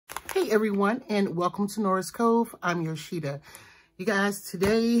Hey everyone, and welcome to Noras Cove. I'm Yoshida. You guys,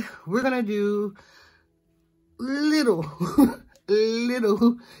 today we're gonna do little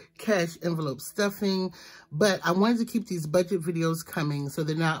cash envelope stuffing, but I wanted to keep these budget videos coming so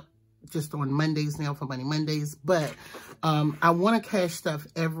they're not just on Mondays now for Money Mondays, but I want to cash stuff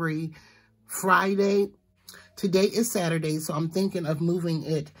every Friday. Today is Saturday, so I'm thinking of moving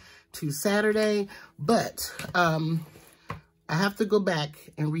it to Saturday, but I have to go back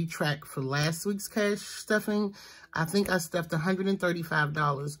and retrack for last week's cash stuffing. I think I stuffed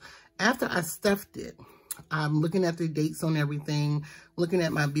 $135. After I stuffed it, I'm looking at the dates on everything, looking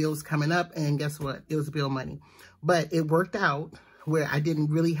at my bills coming up, and guess what? It was bill money. But it worked out where I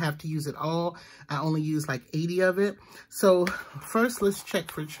didn't really have to use it all. I only used like 80 of it. So first, let's check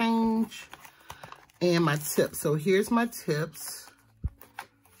for change and my tips. So here's my tips.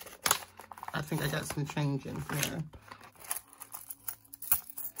 I think I got some change in here.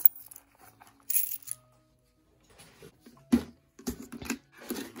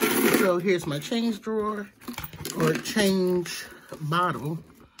 So here's my change drawer or change bottle.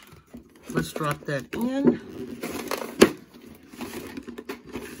 Let's drop that in.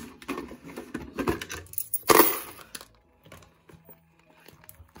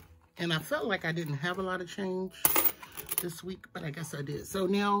 And I felt like I didn't have a lot of change this week, but I guess I did. So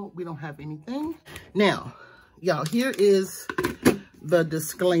now we don't have anything. Now, y'all, here is the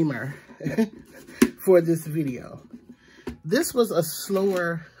disclaimer for this video. This was a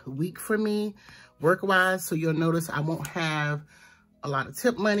slower week for me work-wise, so you'll notice I won't have a lot of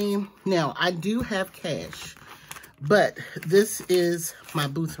tip money. Now, I do have cash, but this is my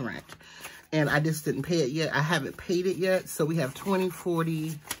booth rent, and I just didn't pay it yet. I haven't paid it yet, so we have 20,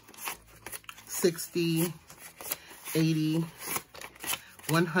 40, 60, 80,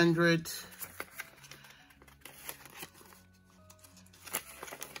 100,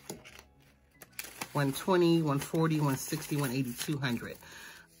 120, 140, 160, 180, 200.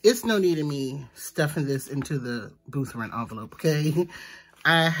 It's no need of me stuffing this into the booth rent envelope, okay?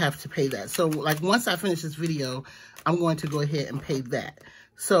 I have to pay that. So, like, once I finish this video, I'm going to go ahead and pay that.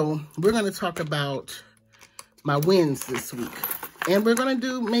 So, we're going to talk about my wins this week. And we're going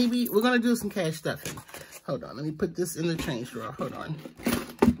to do some cash stuffing. Hold on, let me put this in the change drawer. Hold on.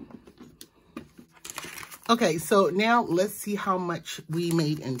 Okay, so now let's see how much we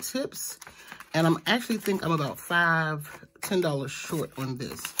made in tips. And I'm actually think I'm about $10 short on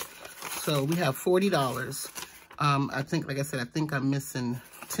this. So we have $40. I think, like I said, I think I'm missing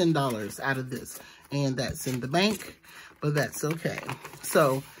 $10 out of this. And that's in the bank, but that's okay.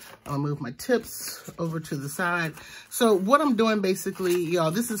 So I'll move my tips over to the side. So what I'm doing basically, y'all,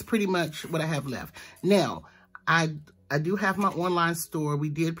 this is pretty much what I have left. Now, I do have my online store. We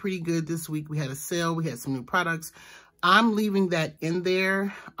did pretty good this week. We had a sale. We had some new products. I'm leaving that in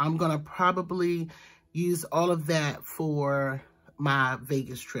there. I'm going to probably use all of that for my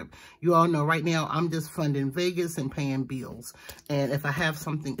Vegas trip. You all know right now I'm just funding Vegas and paying bills. And if I have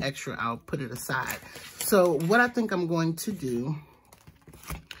something extra, I'll put it aside. So what I think I'm going to do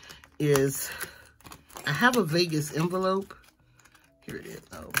is I have a Vegas envelope. Here it is.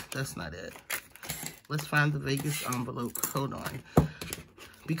 Oh, that's not it. Let's find the Vegas envelope. Hold on.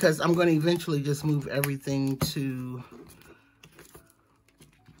 Because I'm going to eventually just move everything to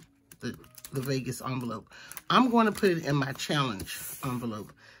the Vegas envelope. I'm going to put it in my challenge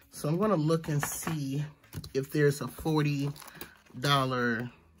envelope. So I'm going to look and see if there's a $40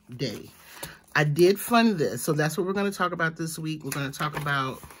 day. I did fund this. So that's what we're going to talk about this week. We're going to talk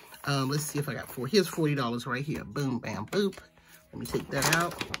about, let's see if I got here's $40 right here. Boom, bam, boop. Let me take that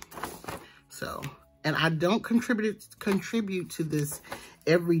out. So, and I don't contribute to this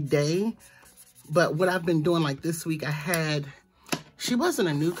every day, but what I've been doing, like this week, she wasn't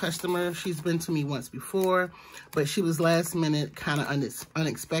a new customer. She's been to me once before, but she was last minute, kind of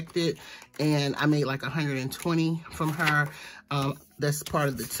unexpected, and I made like 120 from her. That's part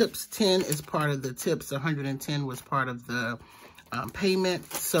of the tips. 10 is part of the tips. 110 was part of the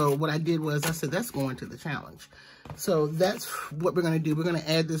payment. So what I did was I said, that's going to the challenge. So that's what we're going to do. We're going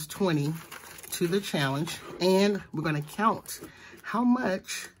to add this 20 to the challenge, and we're going to count how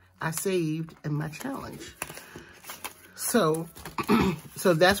much I saved in my challenge. So,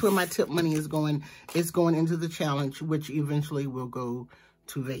 so that's where my tip money is going. It's going into the challenge, which eventually will go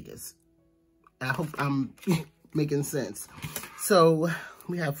to Vegas. I hope I'm making sense. So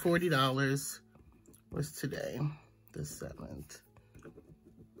we have $40. What's today? The 7th.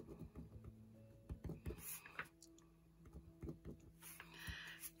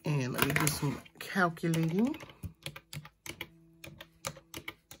 And let me do some calculating.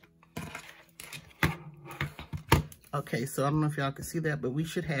 Okay, so I don't know if y'all can see that, but we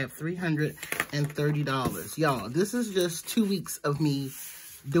should have $330. Y'all, this is just 2 weeks of me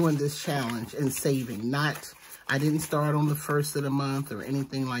doing this challenge and saving. I didn't start on the 1st of the month or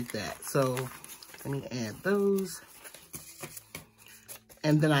anything like that. So let me add those.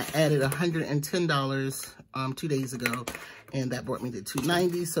 And then I added $110 2 days ago, and that brought me to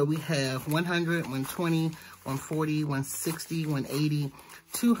 $290. So we have 100, 120, 140, 160, 180,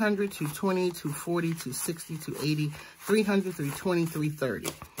 200, 220, 240, 260, 280, 300, 320, 330.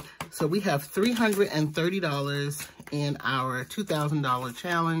 So we have $330 in our $2,000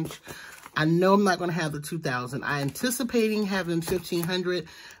 challenge. I know I'm not going to have the $2,000. I'm anticipating having $1,500,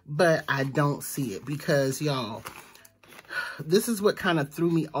 but I don't see it because, y'all, this is what kind of threw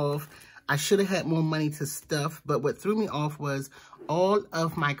me off. I should have had more money to stuff, but what threw me off was all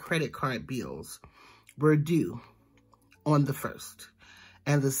of my credit card bills were due on the 1st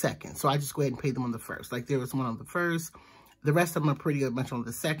and the 2nd. So I just go ahead and pay them on the 1st. Like there was one on the 1st. The rest of them are pretty much on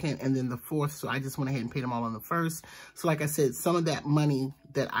the 2nd and then the 4th. So I just went ahead and paid them all on the 1st. So like I said, some of that money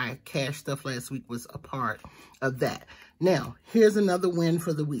that I cashed stuff last week was a part of that. Now, here's another win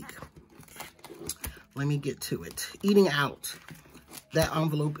for the week. Let me get to it. Eating out. That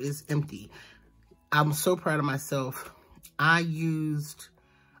envelope is empty. I'm so proud of myself. It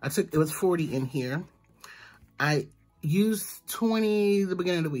was 40 in here. I used 20 the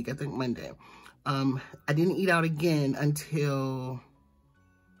beginning of the week, I think Monday. I didn't eat out again until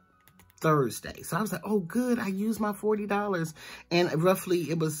Thursday. So I was like, oh, good. I used my $40. And roughly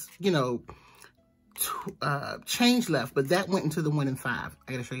it was, you know, change left. But that went into the 1 and 5.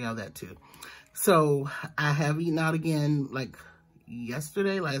 I got to show y'all that too. So I have eaten out again like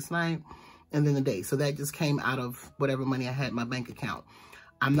yesterday, last night, and then the day. So that just came out of whatever money I had in my bank account.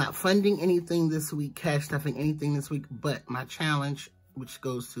 I'm not funding anything this week, cash stuffing anything this week, but my challenge, which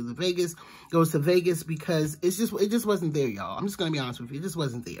goes to Vegas because it just wasn't there, y'all. I'm just going to be honest with you. It just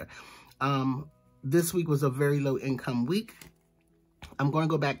wasn't there. This week was a very low income week. I'm going to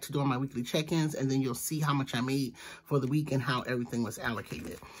go back to doing my weekly check-ins, and then you'll see how much I made for the week and how everything was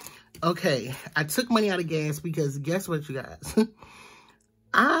allocated. Okay, I took money out of gas because guess what, you guys?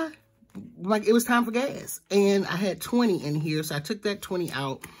 It was time for gas, and I had 20 in here, so I took that 20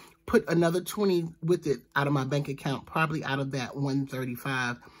 out, put another 20 with it out of my bank account, probably out of that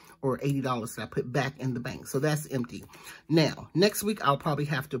 $135 or $80 that I put back in the bank. So that's empty. Now, next week, I'll probably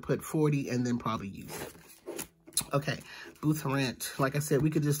have to put 40 and then probably use it. Okay, booth rent. Like I said, we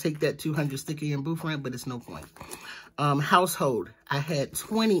could just take that 200 sticky in booth rent, but it's no point. Household. I had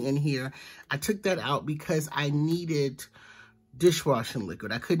 20 in here. I took that out because I needed dishwashing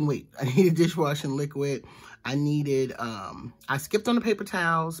liquid. I couldn't wait. I needed dishwashing liquid. I needed, I skipped on the paper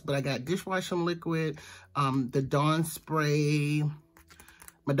towels, but I got dishwashing liquid, the Dawn spray.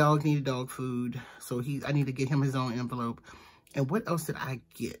 My dog needed dog food, so I need to get him his own envelope. And what else did I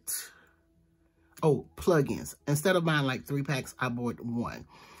get? Oh, plugins. Instead of buying like 3 packs, I bought 1.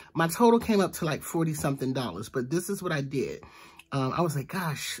 My total came up to like $40-something, but this is what I did. I was like,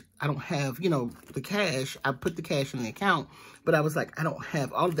 gosh, I don't have, you know, the cash. I put the cash in the account, but I was like, I don't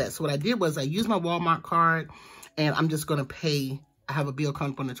have all of that. So what I did was I used my Walmart card, and I'm just going to pay. I have a bill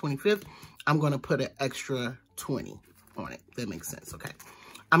coming up on the 25th. I'm going to put an extra 20 on it. That makes sense. Okay.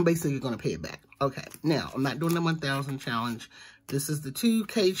 I'm basically going to pay it back. Okay. Now, I'm not doing the 1,000 challenge. This is the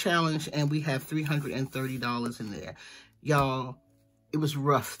 2K challenge, and we have $330 in there. Y'all, it was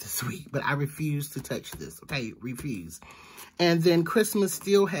rough this week, but I refuse to touch this. Okay. Refuse. And then Christmas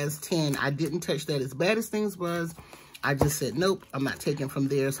still has 10. I didn't touch that. As bad as things was, I just said, nope, I'm not taking from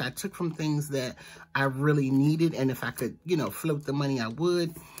there. So I took from things that I really needed. And if I could, you know, float the money, I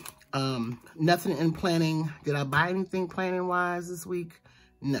would. Nothing in planning. Did I buy anything planning-wise this week?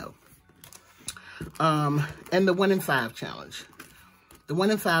 No. And the 1 and 5 challenge. The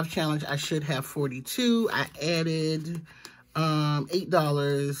 1 and 5 challenge, I should have 42. I added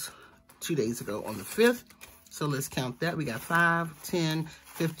 $8 2 days ago on the 5th. So let's count that. We got 5, 10,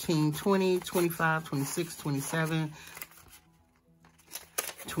 15, 20, 25, 26, 27,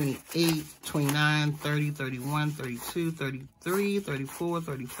 28, 29, 30, 31, 32, 33, 34,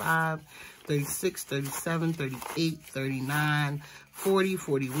 35, 36, 37, 38, 39, 40,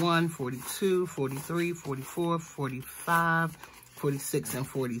 41, 42, 43, 44, 45, 46, and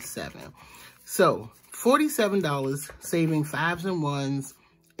 47. So $47 saving 5s and 1s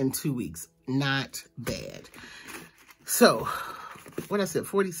in 2 weeks. Not bad. So, what I said,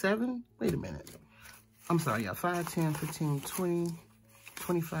 47? Wait a minute. I'm sorry, y'all. 5, 10, 15, 20,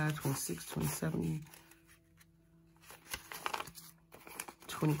 25, 26, 27,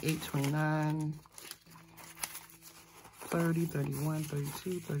 28, 29, 30, 31,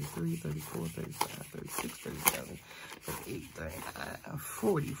 32, 33, 34, 35, 36, 37, 38, 39,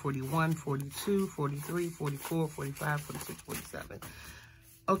 40, 41, 42, 43, 44, 45, 46, 47.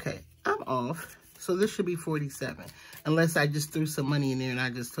 Okay, I'm off. So this should be 47. Unless I just threw some money in there and I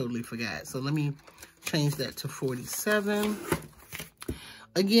just totally forgot. So let me change that to 47.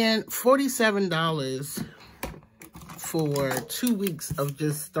 Again, $47 for 2 weeks of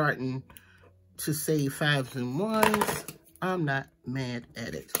just starting to save fives and ones. I'm not mad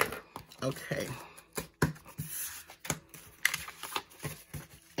at it. Okay.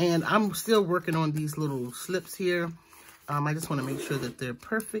 And I'm still working on these little slips here. I just want to make sure that they're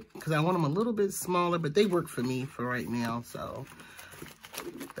perfect because I want them a little bit smaller, but they work for me for right now, so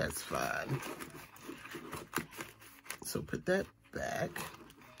that's fine. So put that back.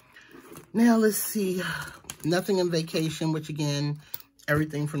 Now let's see. Nothing in vacation, which again,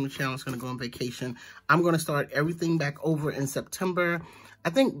 everything from the channel is going to go on vacation. I'm going to start everything back over in September.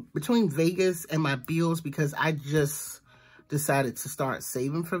 I think between Vegas and my bills, because I just decided to start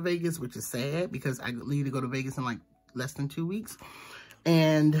saving for Vegas, which is sad because I leave to go to Vegas in like less than 2 weeks.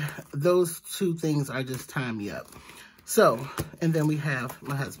 And those two things are just tying me up. So, and then we have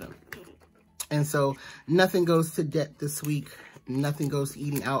my husband. And so nothing goes to debt this week. Nothing goes to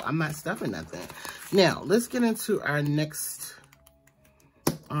eating out. I'm not stuffing nothing. Now, let's get into our next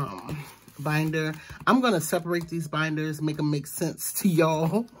binder. I'm going to separate these binders, make them make sense to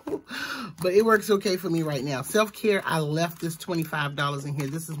y'all. But it works okay for me right now. Self-care, I left this $25 in here.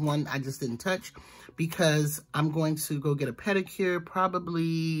 This is one I just didn't touch because I'm going to go get a pedicure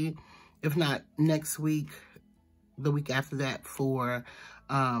probably, if not next week, the week after that for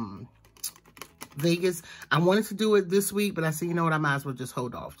Vegas. I wanted to do it this week, but I said, you know what, I might as well just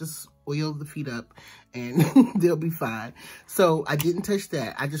hold off. Just oil the feet up and they'll be fine. So I didn't touch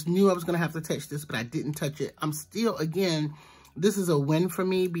that. I just knew I was going to have to touch this, but I didn't touch it. I'm still, again, this is a win for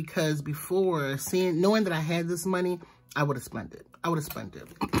me because before knowing that I had this money, I would have spent it. I would have spent it.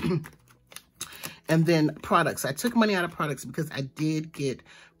 And then products. I took money out of products because I did get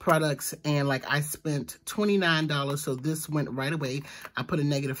products and like I spent $29. So this went right away. I put a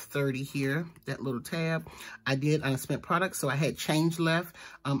 -30 here, that little tab. I spent products. So I had change left.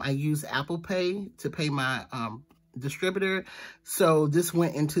 I used Apple Pay to pay my distributor. So this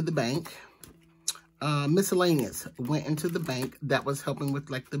went into the bank. Miscellaneous went into the bank. That was helping with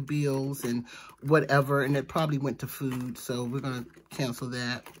like the bills and whatever. And it probably went to food. So we're going to cancel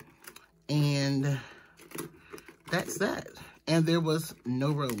that. And that's that. And there was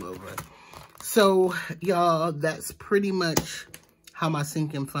no rollover. So, y'all, that's pretty much how my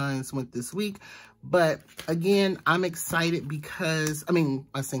sinking funds went this week. But, again, I'm excited because,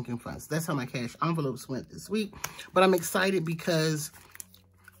 my sinking funds. That's how my cash envelopes went this week. But I'm excited because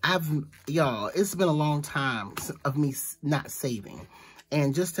it's been a long time of me not saving.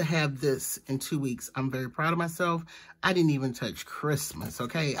 And just to have this in 2 weeks, I'm very proud of myself. I didn't even touch Christmas,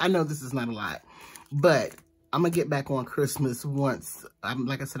 okay? I know this is not a lot, but I'm going to get back on Christmas once,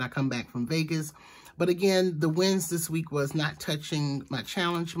 like I said, I come back from Vegas. But again, the wins this week was not touching my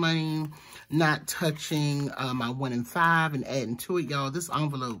challenge money, not touching my 1 in 5 and adding to it. Y'all, this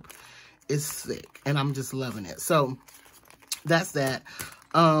envelope is sick, and I'm just loving it. So that's that.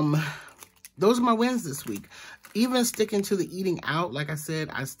 Those are my wins this week. Even sticking to the eating out, like I said,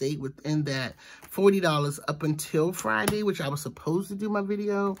 I stayed within that $40 up until Friday, which I was supposed to do my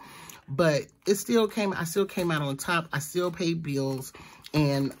video. But I still came out on top. I still paid bills.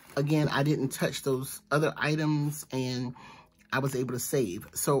 And again, I didn't touch those other items and I was able to save.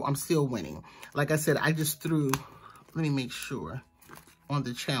 So I'm still winning. Like I said, I just threw, let me make sure, on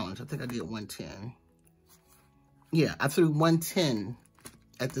the challenge. I think I did 110. Yeah, I threw 110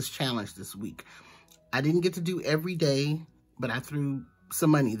 at this challenge this week. I didn't get to do every day, but I threw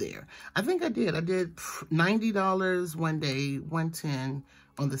some money there. I think I did. I did $90 one day, 110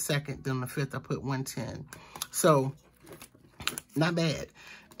 on the second. Then the fifth, I put 110. So, not bad.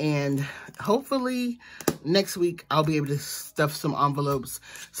 And hopefully next week, I'll be able to stuff some envelopes.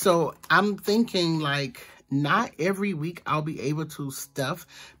 So, I'm thinking like not every week I'll be able to stuff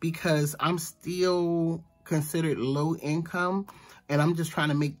because I'm still considered low income. And I'm just trying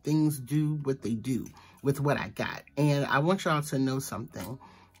to make things do what they do with what I got. And I want y'all to know something.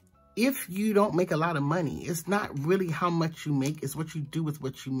 If you don't make a lot of money, it's not really how much you make, it's what you do with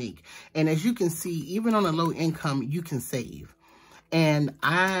what you make. And as you can see, even on a low income, you can save. And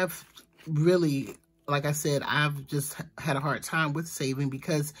I've really, like I said, I've just had a hard time with saving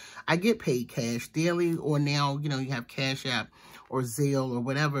because I get paid cash daily, or now, you have Cash App or Zelle or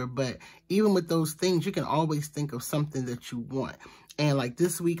whatever. But even with those things, you can always think of something that you want. And like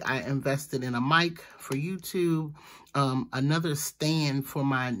this week, I invested in a mic for YouTube, another stand for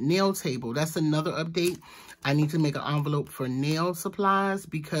my nail table. That's another update. I need to make an envelope for nail supplies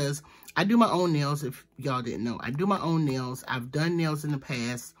because I do my own nails, if y'all didn't know. I do my own nails. I've done nails in the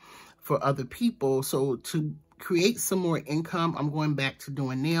past for other people. So to create some more income, I'm going back to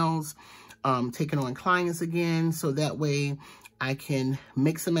doing nails, taking on clients again. So that way I can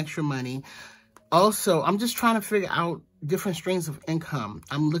make some extra money. Also, I'm just trying to figure out different streams of income.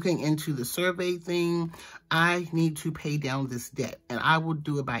 I'm looking into the survey thing. I need to pay down this debt, and I will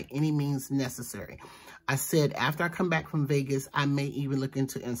do it by any means necessary. I said after I come back from Vegas, I may even look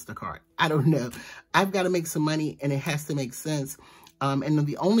into Instacart. I don't know. I've got to make some money, and it has to make sense. And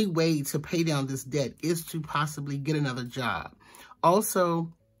the only way to pay down this debt is to possibly get another job.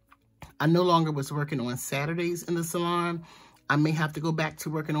 Also, I no longer was working on Saturdays in the salon. I may have to go back to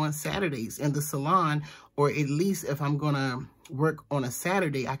working on Saturdays in the salon, or at least if I'm going to work on a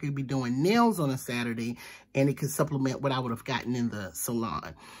Saturday, I could be doing nails on a Saturday, and it could supplement what I would have gotten in the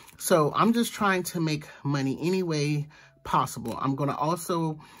salon. So I'm just trying to make money any way possible. I'm going to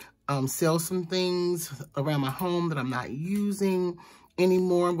also sell some things around my home that I'm not using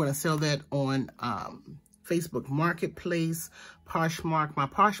anymore. I'm going to sell that on Facebook Marketplace, Poshmark. My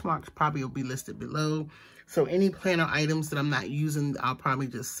Poshmark probably will be listed below. So any planner items that I'm not using, I'll probably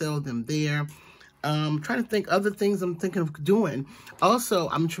just sell them there. Trying to think other things I'm thinking of doing. Also,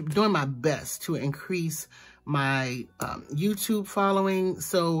 I'm doing my best to increase my YouTube following.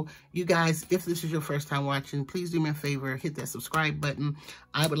 So you guys, if this is your first time watching, please do me a favor, hit that subscribe button.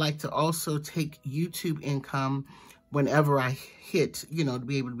 I would like to also take YouTube income whenever I hit, you know, to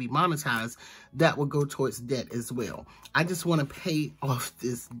be able to be monetized. That will go towards debt as well. I just want to pay off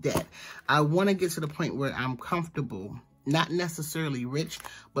this debt. I want to get to the point where I'm comfortable, not necessarily rich,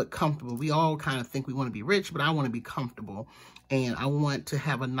 but comfortable. We all kind of think we want to be rich, but I want to be comfortable, and I want to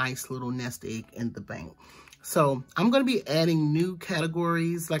have a nice little nest egg in the bank. So I'm going to be adding new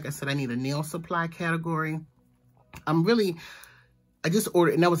categories. Like I said, I need a nail supply category. I just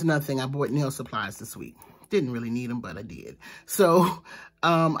ordered, and that was another thing. I bought nail supplies this week. Didn't really need them, but I did. So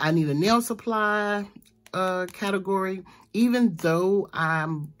I need a nail supply category. Even though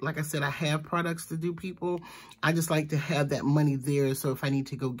like I said, I have products to do people, I just like to have that money there. So if I need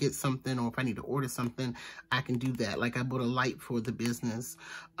to go get something, or if I need to order something, I can do that. Like I bought a light for the business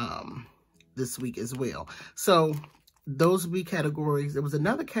this week as well. So those would be categories. There was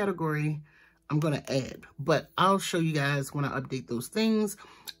another category I'm going to add, but I'll show you guys when I update those things.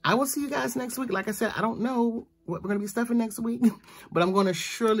 I will see you guys next week. Like I said, I don't know what we're going to be stuffing next week, but I'm going to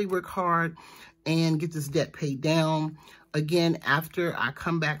surely work hard and get this debt paid down. Again, after I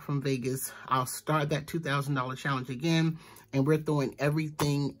come back from Vegas, I'll start that $2,000 challenge again, and we're throwing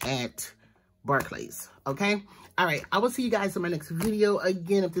everything at Barclays. Okay? All right. I will see you guys in my next video.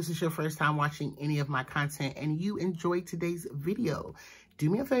 Again, if this is your first time watching any of my content and you enjoyed today's video, do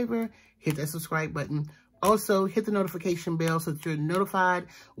me a favor, hit that subscribe button. Also, hit the notification bell so that you're notified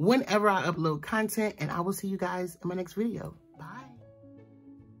whenever I upload content, and I will see you guys in my next video.